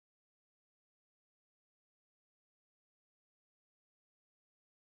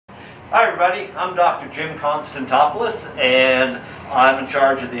Hi everybody, I'm Dr. Jim Constantopoulos and I'm in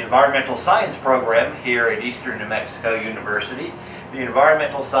charge of the Environmental Science program here at Eastern New Mexico University. The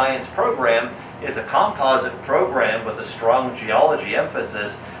Environmental Science program is a composite program with a strong geology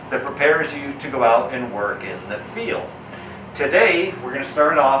emphasis that prepares you to go out and work in the field. Today we're going to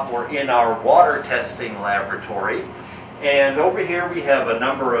start off, we're in our water testing laboratory, and over here we have a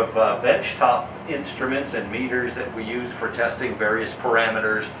number of benchtop instruments and meters that we use for testing various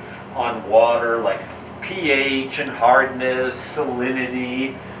parameters on water, like pH and hardness,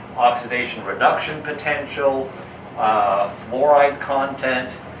 salinity, oxidation reduction potential, fluoride content,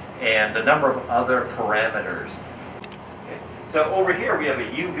 and a number of other parameters. Okay. So over here we have a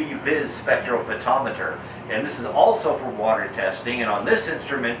UV vis spectrophotometer, and this is also for water testing, and on this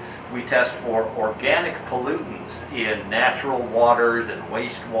instrument we test for organic pollutants in natural waters and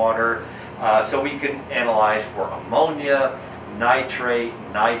wastewater, so we can analyze for ammonia, nitrate,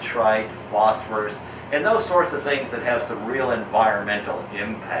 nitrite, phosphorus, and those sorts of things that have some real environmental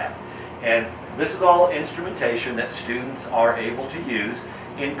impact. And this is all instrumentation that students are able to use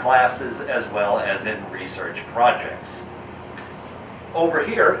in classes as well as in research projects. Over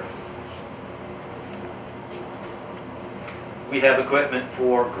here, we have equipment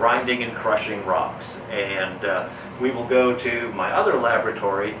for grinding and crushing rocks, and we will go to my other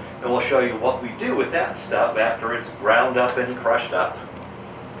laboratory and we'll show you what we do with that stuff after it's ground up and crushed up.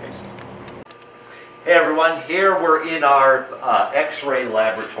 Okay. Hey everyone, here we're in our X-ray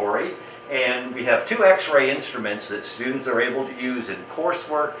laboratory, and we have two X-ray instruments that students are able to use in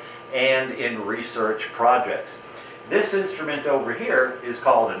coursework and in research projects. This instrument over here is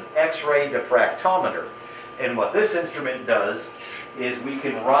called an X-ray diffractometer. And what this instrument does is we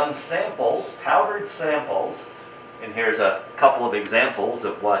can run samples, powdered samples, and here's a couple of examples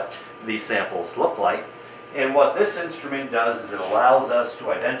of what these samples look like. And what this instrument does is it allows us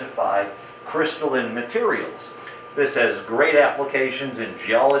to identify crystalline materials. This has great applications in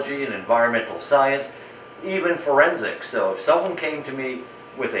geology and environmental science, even forensics. So if someone came to me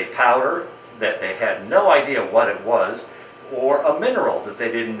with a powder that they had no idea what it was, or a mineral that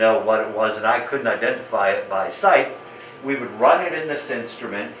they didn't know what it was and I couldn't identify it by sight, we would run it in this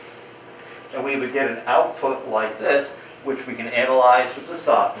instrument and we would get an output like this, which we can analyze with the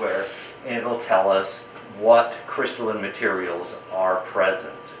software, and it'll tell us what crystalline materials are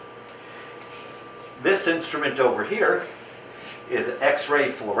present. This instrument over here is an X-ray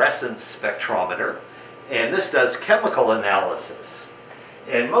fluorescence spectrometer, and this does chemical analysis.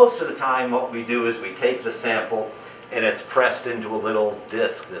 And most of the time what we do is we take the sample and it's pressed into a little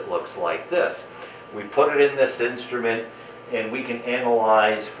disc that looks like this. We put it in this instrument and we can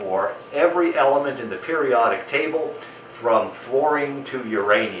analyze for every element in the periodic table from fluorine to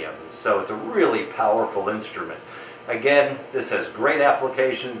uranium. So it's a really powerful instrument. Again, this has great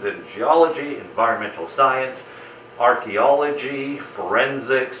applications in geology, environmental science, archaeology,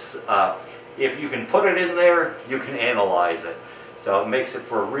 forensics. If you can put it in there, you can analyze it. So it makes it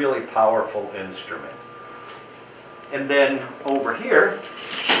for a really powerful instrument. And then over here,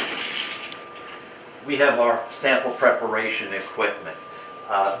 we have our sample preparation equipment.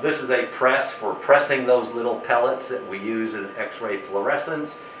 This is a press for pressing those little pellets that we use in X-ray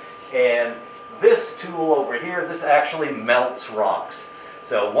fluorescence. And this tool over here, this actually melts rocks.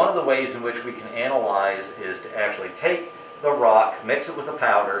 So one of the ways in which we can analyze is to actually take the rock, mix it with a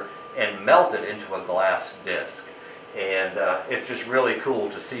powder, and melt it into a glass disc. And it's just really cool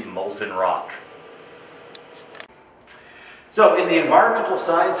to see molten rock. So in the environmental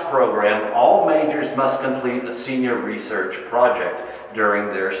science program, all majors must complete a senior research project during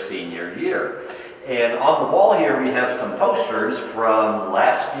their senior year. And on the wall here we have some posters from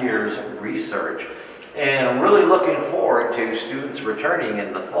last year's research. And I'm really looking forward to students returning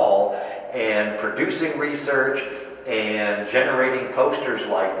in the fall and producing research and generating posters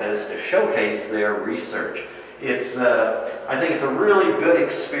like this to showcase their research. I think it's a really good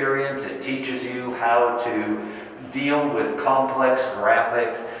experience. It teaches you how to deal with complex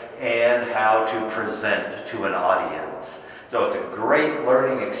graphics and how to present to an audience. So it's a great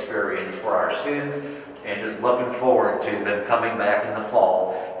learning experience for our students, and just looking forward to them coming back in the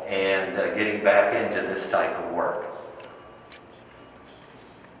fall and getting back into this type of work.